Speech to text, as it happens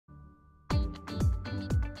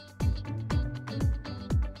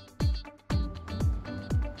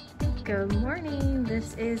Good morning.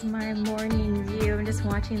 This is my morning view. I'm just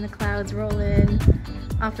watching the clouds roll in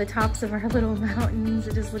off the tops of our little mountains.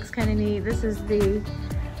 It just looks kind of neat. This is the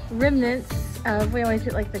remnants of, we always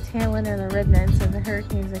get like the tail end of the remnants of the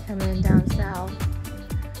hurricanes that come in down south.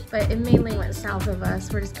 But it mainly went south of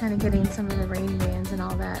us. We're just kind of getting some of the rain bands and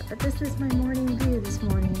all that. But this is my morning view this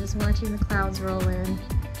morning, just watching the clouds roll in.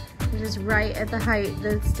 They're just right at the height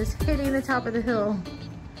that's just hitting the top of the hill.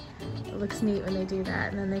 It looks neat when they do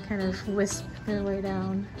that, and then they kind of wisp their way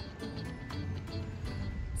down.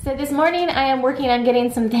 So this morning I am working on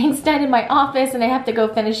getting some things done in my office, and I have to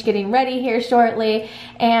go finish getting ready here shortly.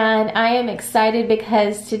 And I am excited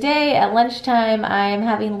because today at lunchtime I'm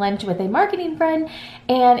having lunch with a marketing friend,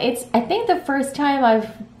 and it's, I think, the first time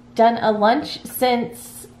I've done a lunch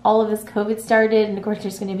since all of this COVID started. And of course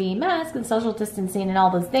there's going to be masks and social distancing and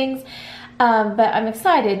all those things. But I'm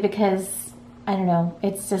excited because I don't know,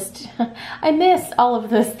 it's just, I miss all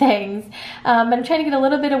of those things. I'm trying to get a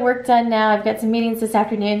little bit of work done now. I've got some meetings this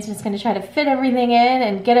afternoon, so I'm just going to try to fit everything in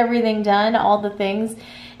and get everything done, all the things.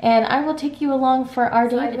 And I will take you along for our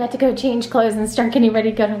day. I'm about to go change clothes and start getting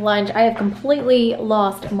ready to go to lunch. I have completely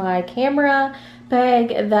lost my camera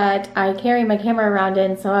bag that I carry my camera around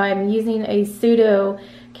in, so I'm using a pseudo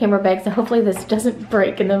camera bag, so hopefully this doesn't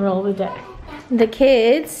break in the middle of the day. The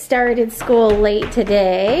kids started school late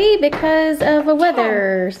today because of a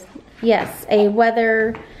weather, yes, a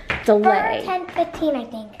weather delay. 10:15, I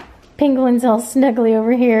think. Penguin's all snuggly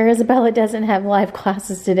over here. Isabella doesn't have live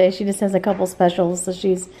classes today. She just has a couple specials, so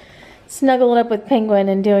she's snuggled up with Penguin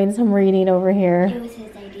and doing some reading over here. It was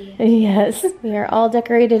his idea. Yes. We are all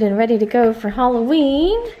decorated and ready to go for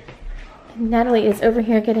Halloween. Natalie is over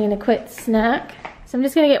here getting a quick snack. So I'm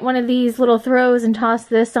just gonna get one of these little throws and toss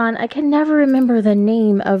this on. I can never remember the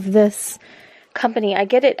name of this company. I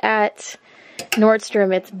get it at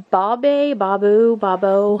Nordstrom. It's Babo,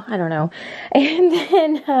 I don't know. And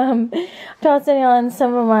then tossing on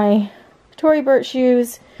some of my Tory Burch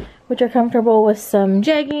shoes, which are comfortable, with some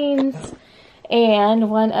jeggings, and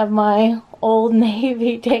one of my Old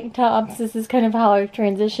Navy tank tops. This is kind of how I've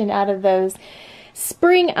transitioned out of those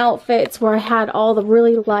spring outfits where I had all the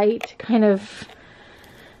really light kind of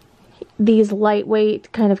these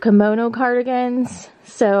lightweight kind of kimono cardigans.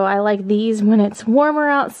 So I like these when it's warmer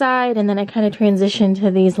outside, and then I kind of transition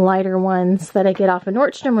to these lighter ones that I get off of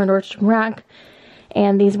Nordstrom or Nordstrom Rack,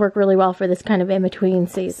 and these work really well for this kind of in-between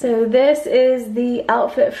season. So this is the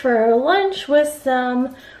outfit for lunch with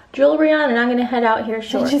some jewelry on, and I'm gonna head out here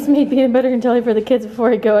shortly. I just made peanut butter and jelly for the kids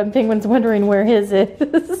before I go, and Penguin's wondering where his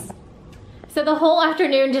is. So the whole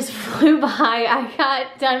afternoon just flew by. I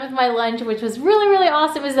got done with my lunch, which was really, really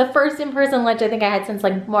awesome. It was the first in-person lunch I think I had since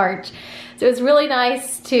like March. So it was really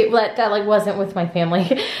nice to, well, that like wasn't with my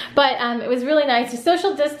family, but it was really nice to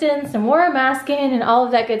social distance and wear a mask in and all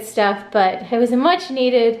of that good stuff. But it was a much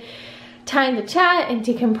needed time to chat and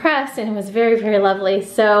decompress, and it was very, very lovely.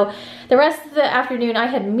 So the rest of the afternoon I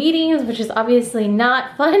had meetings, which is obviously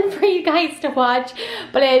not fun for you guys to watch,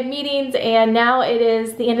 but I had meetings, and now it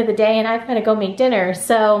is the end of the day and I've got to go make dinner.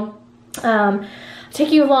 So I'll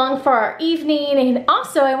take you along for our evening, and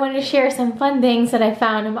also I wanted to share some fun things that I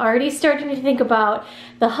found. I'm already starting to think about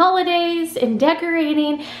the holidays and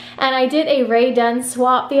decorating, and I did a Ray Dunn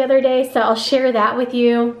swap the other day, so I'll share that with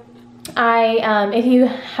you. If you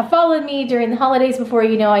have followed me during the holidays before,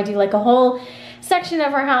 you know I do like a whole section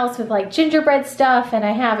of our house with like gingerbread stuff, and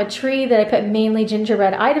I have a tree that I put mainly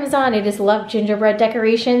gingerbread items on. I just love gingerbread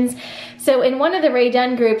decorations. So in one of the Ray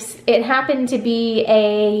Dunn groups, it happened to be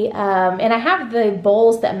a, and I have the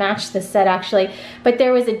bowls that match the set actually, but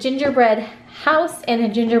there was a gingerbread house and a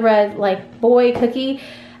gingerbread like boy cookie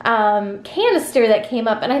canister that came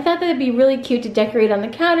up, and I thought that it'd be really cute to decorate on the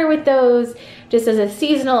counter with those, just as a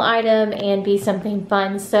seasonal item and be something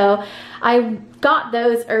fun. So I got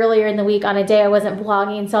those earlier in the week on a day I wasn't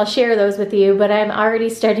vlogging, so I'll share those with you. But I'm already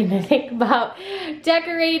starting to think about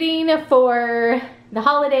decorating for the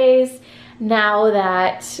holidays now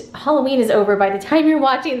that Halloween is over. By the time you're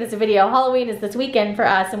watching this video, Halloween is this weekend for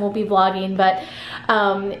us, and we'll be vlogging, but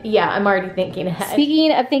yeah, I'm already thinking ahead.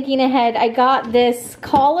 Speaking of thinking ahead, I got this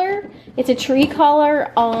collar. It's a tree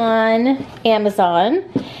collar on Amazon,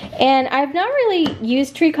 and I've not really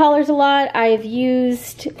used tree collars a lot. I've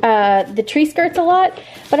used the tree skirts a lot,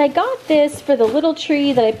 but I got this for the little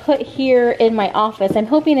tree that I put here in my office. I'm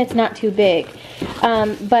hoping it's not too big,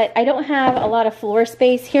 but I don't have a lot of floor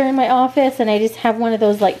space here in my office, and I just have one of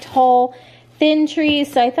those like tall, thin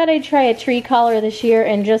trees, so I thought I'd try a tree collar this year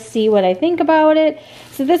and just see what I think about it.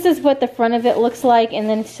 So this is what the front of it looks like, and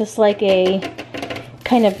then it's just like a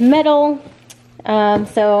kind of metal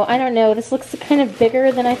So I don't know, this looks kind of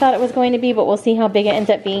bigger than I thought it was going to be, but we'll see how big it ends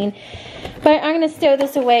up being. But I'm going to stow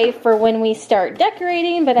this away for when we start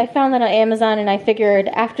decorating, but I found that on Amazon, and I figured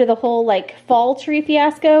after the whole like fall tree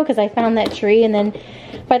fiasco, because I found that tree, and then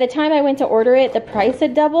by the time I went to order it, the price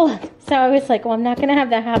had doubled. So I was like, well, I'm not going to have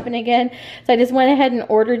that happen again. So I just went ahead and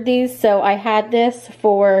ordered these, so I had this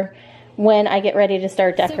for when I get ready to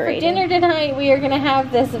start decorating. So for dinner tonight, we are going to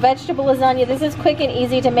have this vegetable lasagna. This is quick and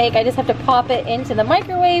easy to make. I just have to pop it into the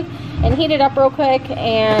microwave and heat it up real quick,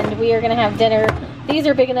 and we are going to have dinner. These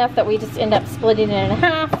are big enough that we just end up splitting it in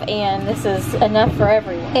half, and this is enough for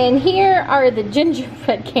everyone. And here are the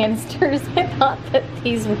gingerbread canisters. I thought that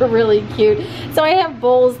these were really cute. So I have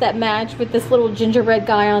bowls that match with this little gingerbread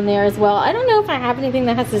guy on there as well. I don't know if I have anything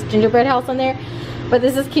that has this gingerbread house on there, but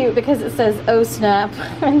this is cute because it says "Oh Snap"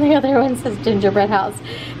 and the other one says "Gingerbread House."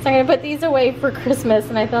 So I'm going to put these away for Christmas,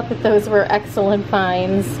 and I thought that those were excellent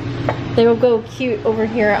finds. They will go cute over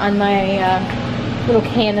here on my little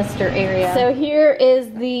canister area. So here is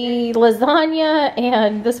the lasagna,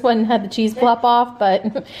 and this one had the cheese plop off, but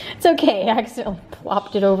it's okay. I accidentally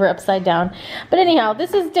plopped it over upside down. But anyhow,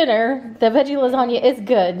 this is dinner. The veggie lasagna is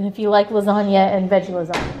good if you like lasagna and veggie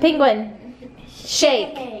lasagna. Penguin,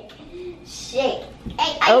 shake. Shake.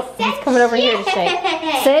 Hey, oh, he's coming over here to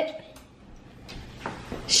shake. Sit.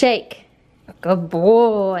 Shake. Good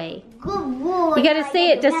boy. Good boy. You gotta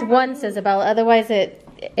say it just once, Isabella, otherwise it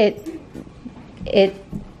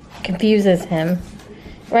confuses him.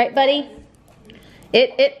 Right, buddy?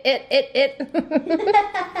 It.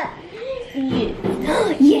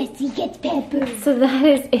 Yes, he gets pepper. So that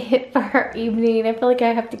is it for our evening. I feel like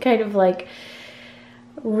I have to kind of like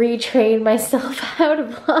retrain myself how to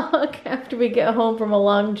vlog after we get home from a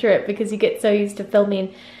long trip, because you get so used to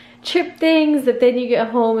filming trip things that then you get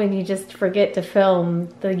home and you just forget to film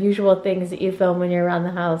the usual things that you film when you're around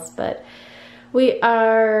the house. But we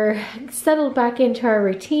are settled back into our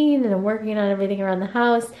routine, and I'm working on everything around the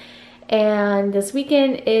house. And this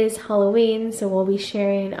weekend is Halloween, so we'll be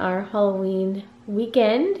sharing our Halloween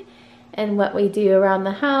weekend and what we do around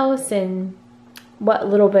the house and what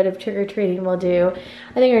little bit of trick-or-treating we'll do.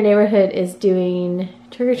 I think our neighborhood is doing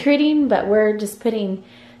trick-or-treating, but we're just putting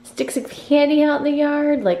sticks of candy out in the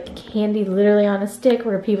yard, like candy literally on a stick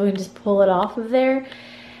where people can just pull it off of there.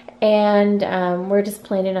 And we're just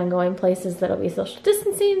planning on going places that'll be social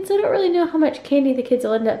distancing, so I don't really know how much candy the kids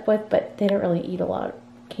will end up with, but they don't really eat a lot of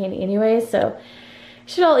candy anyway, so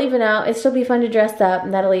should all even out. It'll still be fun to dress up.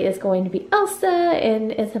 Natalie is going to be Elsa,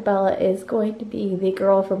 and Isabella is going to be the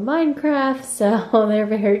girl from Minecraft, so they're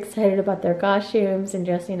very excited about their costumes and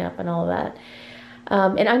dressing up and all of that.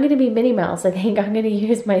 And I'm going to be Minnie Mouse. I think I'm going to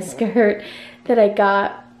use my skirt that I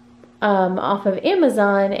got off of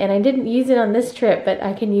Amazon, and I didn't use it on this trip, but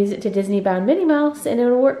I can use it to Disney Bound Minnie Mouse, and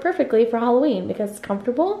it'll work perfectly for Halloween because it's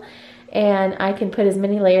comfortable. And I can put as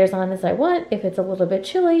many layers on as I want if it's a little bit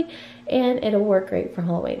chilly, and it'll work great for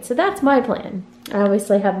Halloween. So that's my plan. I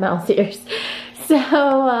obviously have mouse ears.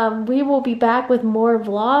 So we will be back with more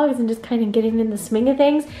vlogs and just kind of getting in the swing of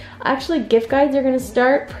things. Actually, gift guides are going to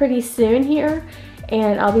start pretty soon here,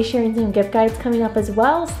 and I'll be sharing some gift guides coming up as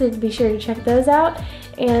well, so be sure to check those out.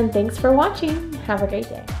 And thanks for watching. Have a great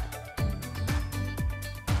day.